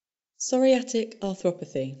Psoriatic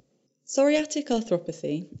arthropathy. Psoriatic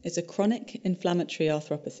arthropathy is a chronic inflammatory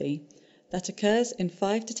arthropathy that occurs in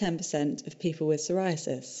 5 to 10% of people with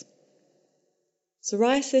psoriasis.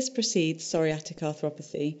 Psoriasis precedes psoriatic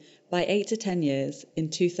arthropathy by 8 to 10 years in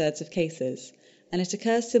 2/3 of cases, and it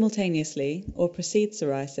occurs simultaneously or precedes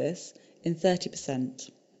psoriasis in 30%.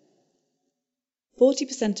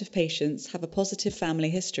 40% of patients have a positive family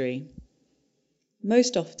history.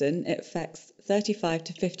 Most often it affects 35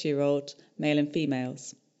 to 50-year-old male and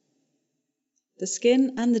females. The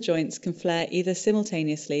skin and the joints can flare either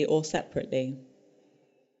simultaneously or separately.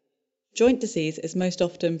 Joint disease is most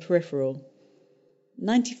often peripheral.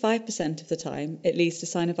 95% of the time it leads to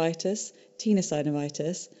synovitis,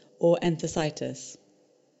 tenosynovitis, or enthesitis.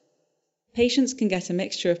 Patients can get a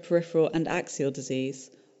mixture of peripheral and axial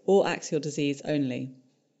disease, or axial disease only.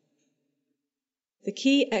 The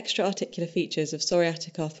key extra-articular features of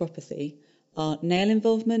psoriatic arthropathy are nail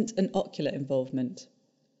involvement and ocular involvement.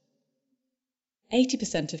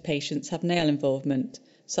 80% of patients have nail involvement,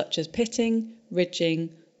 such as pitting,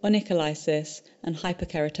 ridging, onycholysis, and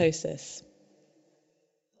hyperkeratosis.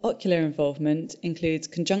 Ocular involvement includes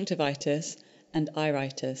conjunctivitis and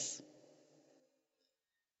iritis.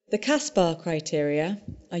 The CASPAR criteria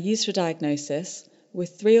are used for diagnosis,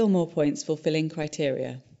 with 3 or more points fulfilling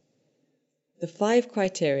criteria. The 5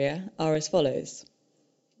 criteria are as follows.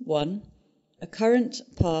 1. A current,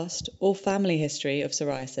 past, or family history of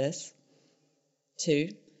psoriasis. 2.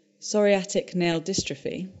 Psoriatic nail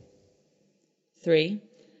dystrophy. 3.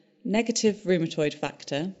 Negative rheumatoid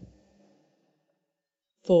factor.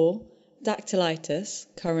 4. Dactylitis,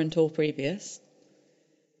 current or previous.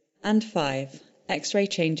 And 5. X-ray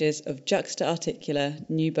changes of juxta-articular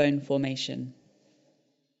new bone formation.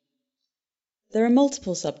 There are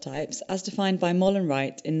multiple subtypes as defined by Moll and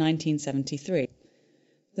Wright in 1973.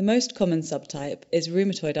 The most common subtype is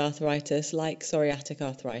rheumatoid arthritis like psoriatic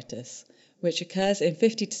arthritis, which occurs in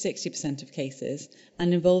 50 to 60% of cases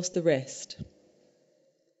and involves the wrist.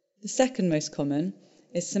 The second most common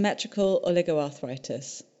is symmetrical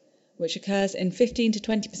oligoarthritis, which occurs in 15 to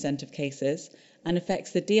 20% of cases and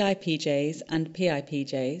affects the DIPJs and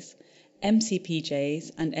PIPJs,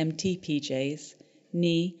 MCPJs and MTPJs,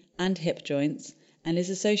 knee and hip joints, and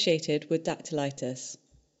is associated with dactylitis.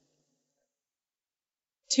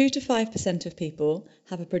 2 to 5% of people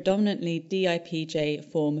have a predominantly DIPJ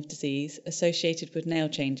form of disease associated with nail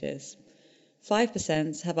changes.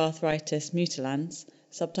 5% have arthritis mutilans,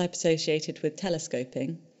 subtype associated with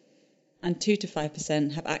telescoping, and 2 to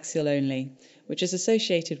 5% have axial only, which is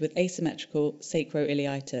associated with asymmetrical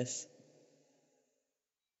sacroiliitis.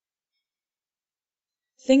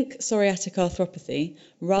 Think psoriatic arthropathy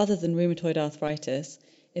rather than rheumatoid arthritis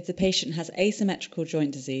if the patient has asymmetrical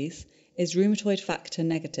joint disease, is rheumatoid factor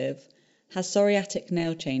negative, has psoriatic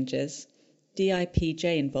nail changes,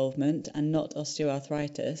 DIPJ involvement and not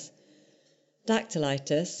osteoarthritis,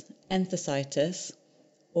 dactylitis, enthesitis,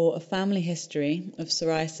 or a family history of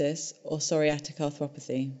psoriasis or psoriatic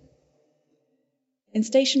arthropathy. In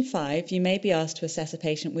Station 5, you may be asked to assess a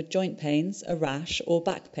patient with joint pains, a rash, or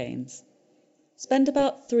back pains. Spend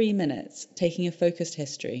about 3 minutes taking a focused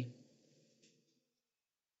history.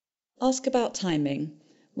 Ask about timing.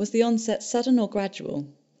 Was the onset sudden or gradual?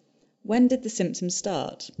 When did the symptoms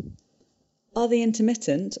start? Are they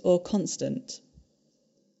intermittent or constant?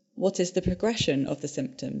 What is the progression of the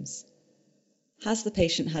symptoms? Has the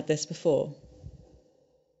patient had this before?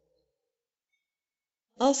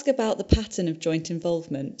 Ask about the pattern of joint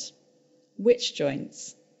involvement. Which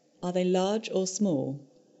joints? Are they large or small?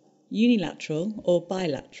 Unilateral or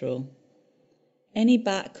bilateral? Any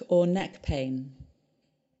back or neck pain?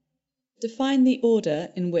 Define the order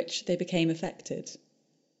in which they became affected.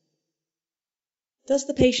 Does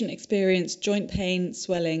the patient experience joint pain,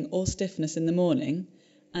 swelling, or stiffness in the morning,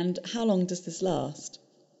 and how long does this last?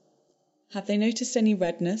 Have they noticed any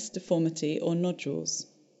redness, deformity, or nodules?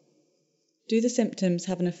 Do the symptoms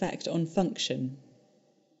have an effect on function?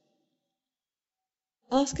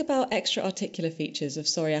 Ask about extra-articular features of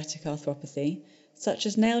psoriatic arthropathy, such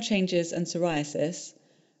as nail changes and psoriasis,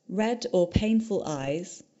 red or painful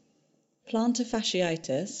eyes, plantar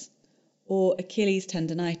fasciitis, or Achilles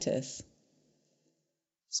tendinitis.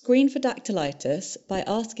 Screen for dactylitis by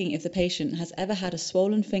asking if the patient has ever had a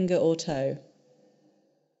swollen finger or toe.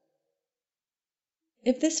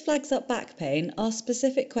 If this flags up back pain, ask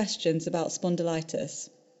specific questions about spondylitis.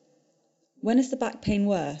 When is the back pain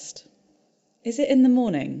worst? Is it in the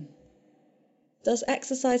morning? Does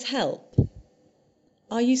exercise help?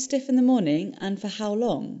 Are you stiff in the morning and for how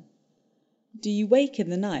long? Do you wake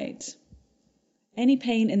in the night? Any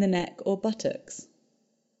pain in the neck or buttocks?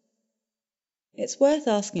 It's worth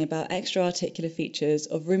asking about extra-articular features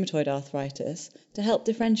of rheumatoid arthritis to help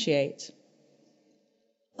differentiate.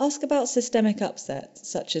 Ask about systemic upset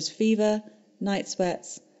such as fever, night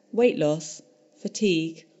sweats, weight loss,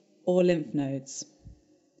 fatigue, or lymph nodes.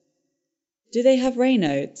 Do they have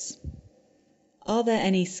Raynaud's? Are there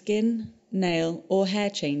any skin, nail, or hair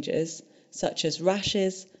changes such as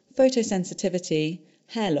rashes, photosensitivity,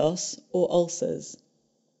 hair loss, or ulcers?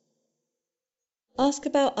 Ask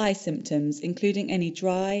about eye symptoms, including any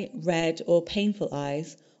dry, red, or painful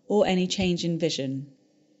eyes, or any change in vision.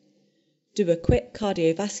 Do a quick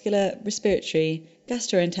cardiovascular, respiratory,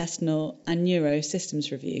 gastrointestinal, and neuro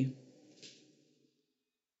systems review.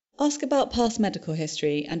 Ask about past medical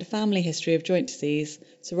history and a family history of joint disease,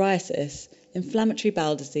 psoriasis, inflammatory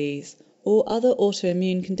bowel disease, or other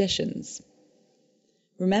autoimmune conditions.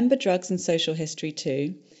 Remember drugs and social history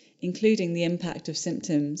too, including the impact of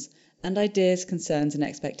symptoms and ideas, concerns, and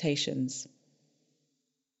expectations.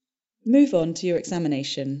 Move on to your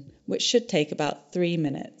examination, which should take about 3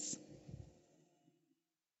 minutes.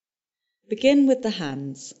 Begin with the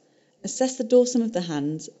hands. Assess the dorsum of the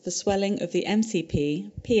hands for swelling of the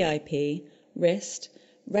MCP, PIP, wrist,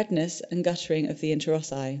 redness and guttering of the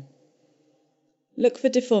interossi. Look for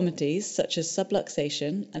deformities such as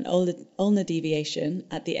subluxation and ulnar deviation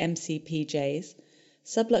at the MCPJs,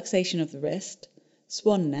 subluxation of the wrist,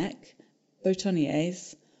 swan neck,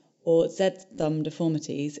 boutonnieres, or Z-thumb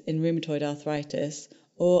deformities in rheumatoid arthritis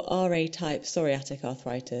or RA-type psoriatic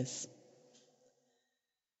arthritis.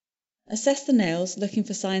 Assess the nails, looking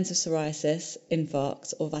for signs of psoriasis,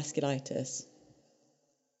 infarcts, or vasculitis.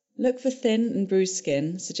 Look for thin and bruised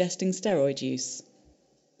skin, suggesting steroid use.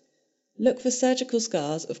 Look for surgical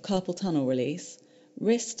scars of carpal tunnel release,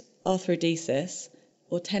 wrist arthrodesis,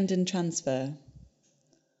 or tendon transfer.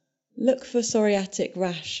 Look for psoriatic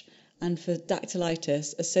rash and for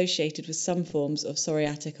dactylitis associated with some forms of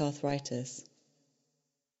psoriatic arthritis.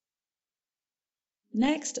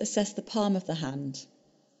 Next, assess the palm of the hand.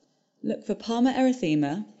 Look for palmar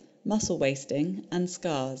erythema, muscle wasting, and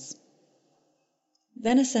scars.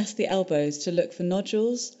 Then assess the elbows to look for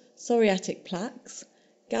nodules, psoriatic plaques,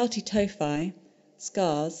 gouty tophi,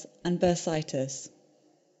 scars, and bursitis.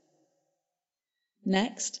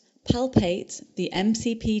 Next, palpate the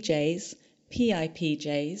MCPJs,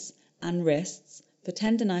 PIPJs, and wrists for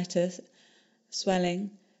tendinitis, swelling,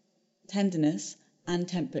 tenderness, and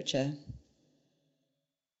temperature.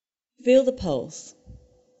 Feel the pulse.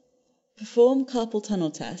 Perform carpal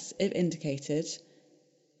tunnel tests if indicated,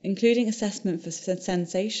 including assessment for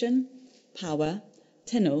sensation, power,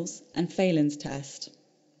 Tinel's, and Phelan's test.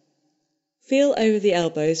 Feel over the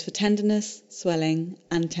elbows for tenderness, swelling,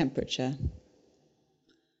 and temperature.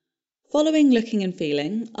 Following looking and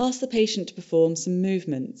feeling, ask the patient to perform some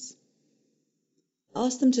movements.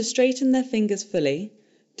 Ask them to straighten their fingers fully,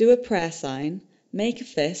 do a prayer sign, make a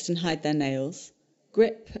fist and hide their nails,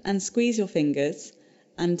 grip and squeeze your fingers,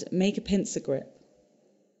 and make a pincer grip.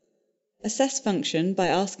 Assess function by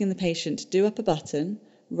asking the patient to do up a button,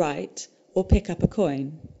 write, or pick up a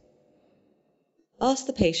coin. Ask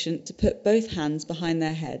the patient to put both hands behind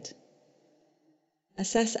their head.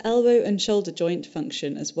 Assess elbow and shoulder joint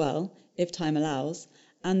function as well, if time allows,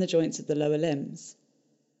 and the joints of the lower limbs.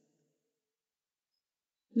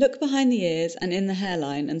 Look behind the ears and in the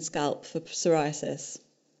hairline and scalp for psoriasis.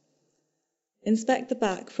 Inspect the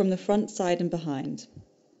back from the front, side, and behind.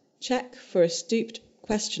 Check for a stooped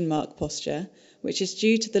question mark posture, which is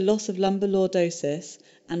due to the loss of lumbar lordosis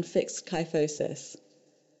and fixed kyphosis.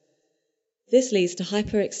 This leads to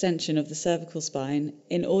hyperextension of the cervical spine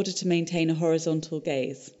in order to maintain a horizontal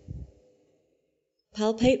gaze.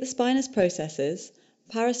 Palpate the spinous processes,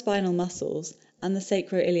 paraspinal muscles, and the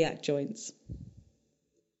sacroiliac joints.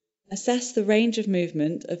 Assess the range of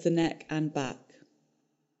movement of the neck and back.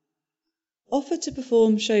 Offer to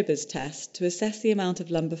perform Schober's test to assess the amount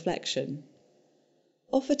of lumbar flexion.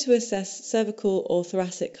 Offer to assess cervical or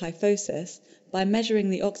thoracic kyphosis by measuring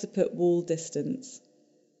the occiput wall distance.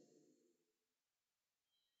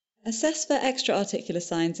 Assess for extra-articular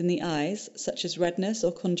signs in the eyes, such as redness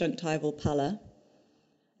or conjunctival pallor.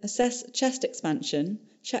 Assess chest expansion,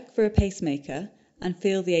 check for a pacemaker, and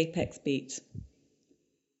feel the apex beat.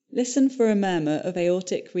 Listen for a murmur of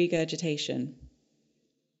aortic regurgitation.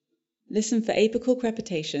 Listen for apical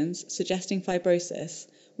crepitations suggesting fibrosis,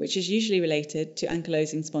 which is usually related to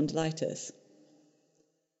ankylosing spondylitis.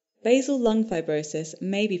 Basal lung fibrosis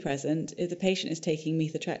may be present if the patient is taking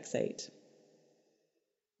methotrexate.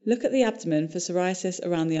 Look at the abdomen for psoriasis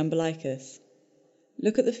around the umbilicus.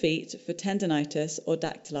 Look at the feet for tendinitis or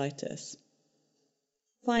dactylitis.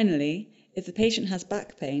 Finally, if the patient has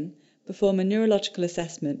back pain, perform a neurological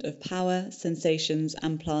assessment of power, sensations,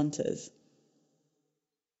 and planters.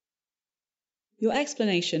 Your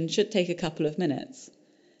explanation should take a couple of minutes.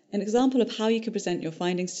 An example of how you could present your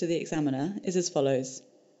findings to the examiner is as follows.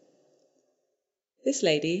 This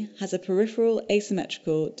lady has a peripheral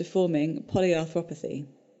asymmetrical deforming polyarthropathy.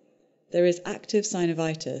 There is active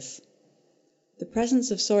synovitis. The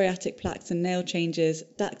presence of psoriatic plaques and nail changes,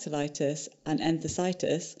 dactylitis, and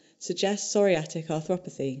enthesitis suggests psoriatic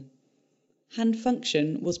arthropathy. Hand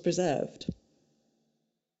function was preserved.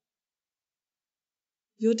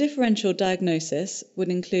 Your differential diagnosis would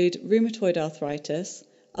include rheumatoid arthritis,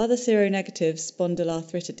 other seronegative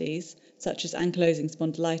spondylarthritides such as ankylosing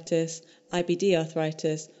spondylitis, IBD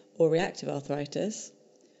arthritis, or reactive arthritis,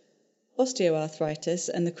 osteoarthritis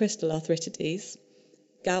and the crystal arthritides,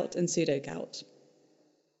 gout and pseudogout.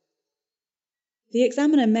 The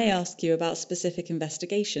examiner may ask you about specific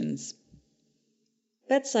investigations.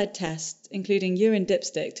 Bedside tests, including urine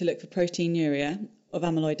dipstick to look for proteinuria of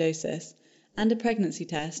amyloidosis, and a pregnancy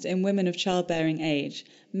test in women of childbearing age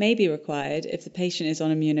may be required if the patient is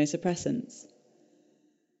on immunosuppressants.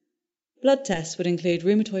 Blood tests would include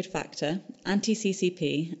rheumatoid factor,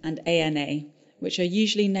 anti-CCP, and ANA, which are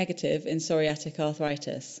usually negative in psoriatic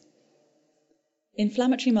arthritis.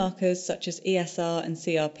 Inflammatory markers such as ESR and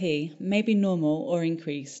CRP may be normal or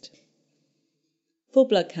increased. Full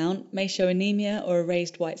blood count may show anemia or a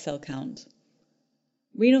raised white cell count.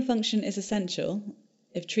 Renal function is essential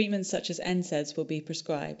if treatments such as NSAIDs will be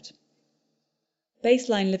prescribed.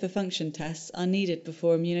 Baseline liver function tests are needed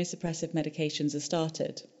before immunosuppressive medications are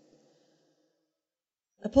started.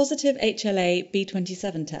 A positive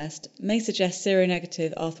HLA-B27 test may suggest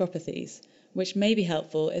seronegative arthropathies, which may be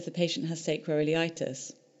helpful if the patient has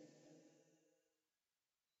sacroiliitis.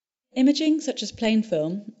 Imaging such as plain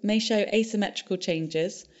film may show asymmetrical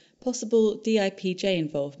changes, possible DIPJ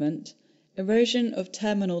involvement, erosion of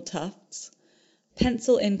terminal tufts,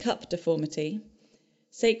 pencil-in cup deformity,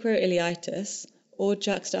 sacroiliitis, or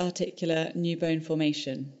juxta-articular new bone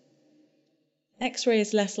formation. X-ray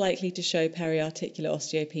is less likely to show periarticular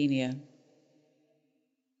osteopenia.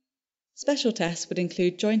 Special tests would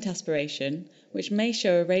include joint aspiration, which may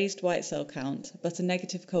show a raised white cell count but a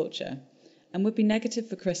negative culture, and would be negative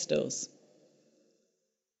for crystals.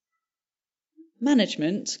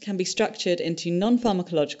 Management can be structured into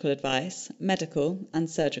non-pharmacological advice, medical, and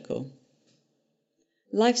surgical.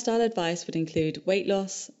 Lifestyle advice would include weight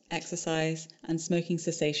loss, exercise, and smoking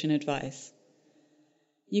cessation advice.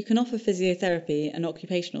 You can offer physiotherapy and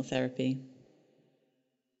occupational therapy.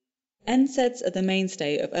 NSAIDs are the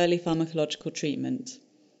mainstay of early pharmacological treatment.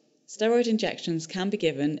 Steroid injections can be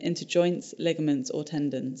given into joints, ligaments, or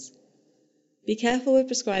tendons. Be careful with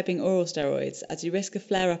prescribing oral steroids as you risk a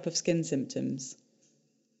flare-up of skin symptoms.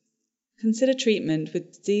 Consider treatment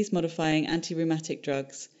with disease-modifying anti-rheumatic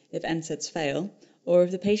drugs if NSAIDs fail, or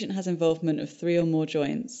if the patient has involvement of 3 or more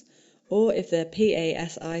joints, or if their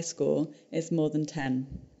PASI score is more than 10.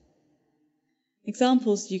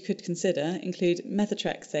 Examples you could consider include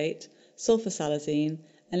methotrexate, sulfasalazine,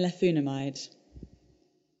 and leflunomide.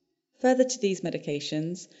 Further to these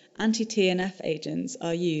medications, anti-TNF agents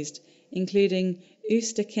are used, including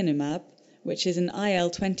ustekinumab, which is an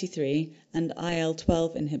IL-23 and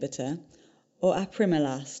IL-12 inhibitor, or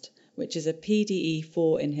apremilast, which is a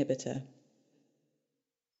PDE4 inhibitor.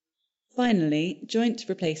 Finally, joint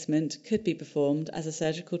replacement could be performed as a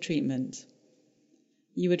surgical treatment.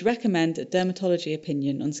 You would recommend a dermatology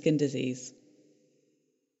opinion on skin disease.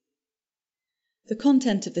 The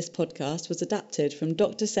content of this podcast was adapted from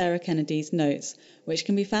Dr. Sarah Kennedy's notes, which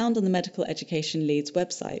can be found on the Medical Education Leeds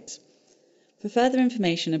website. For further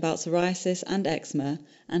information about psoriasis and eczema,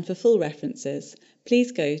 and for full references,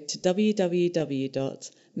 please go to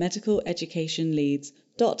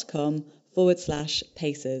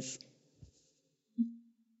www.medicaleducationleeds.com/PACES.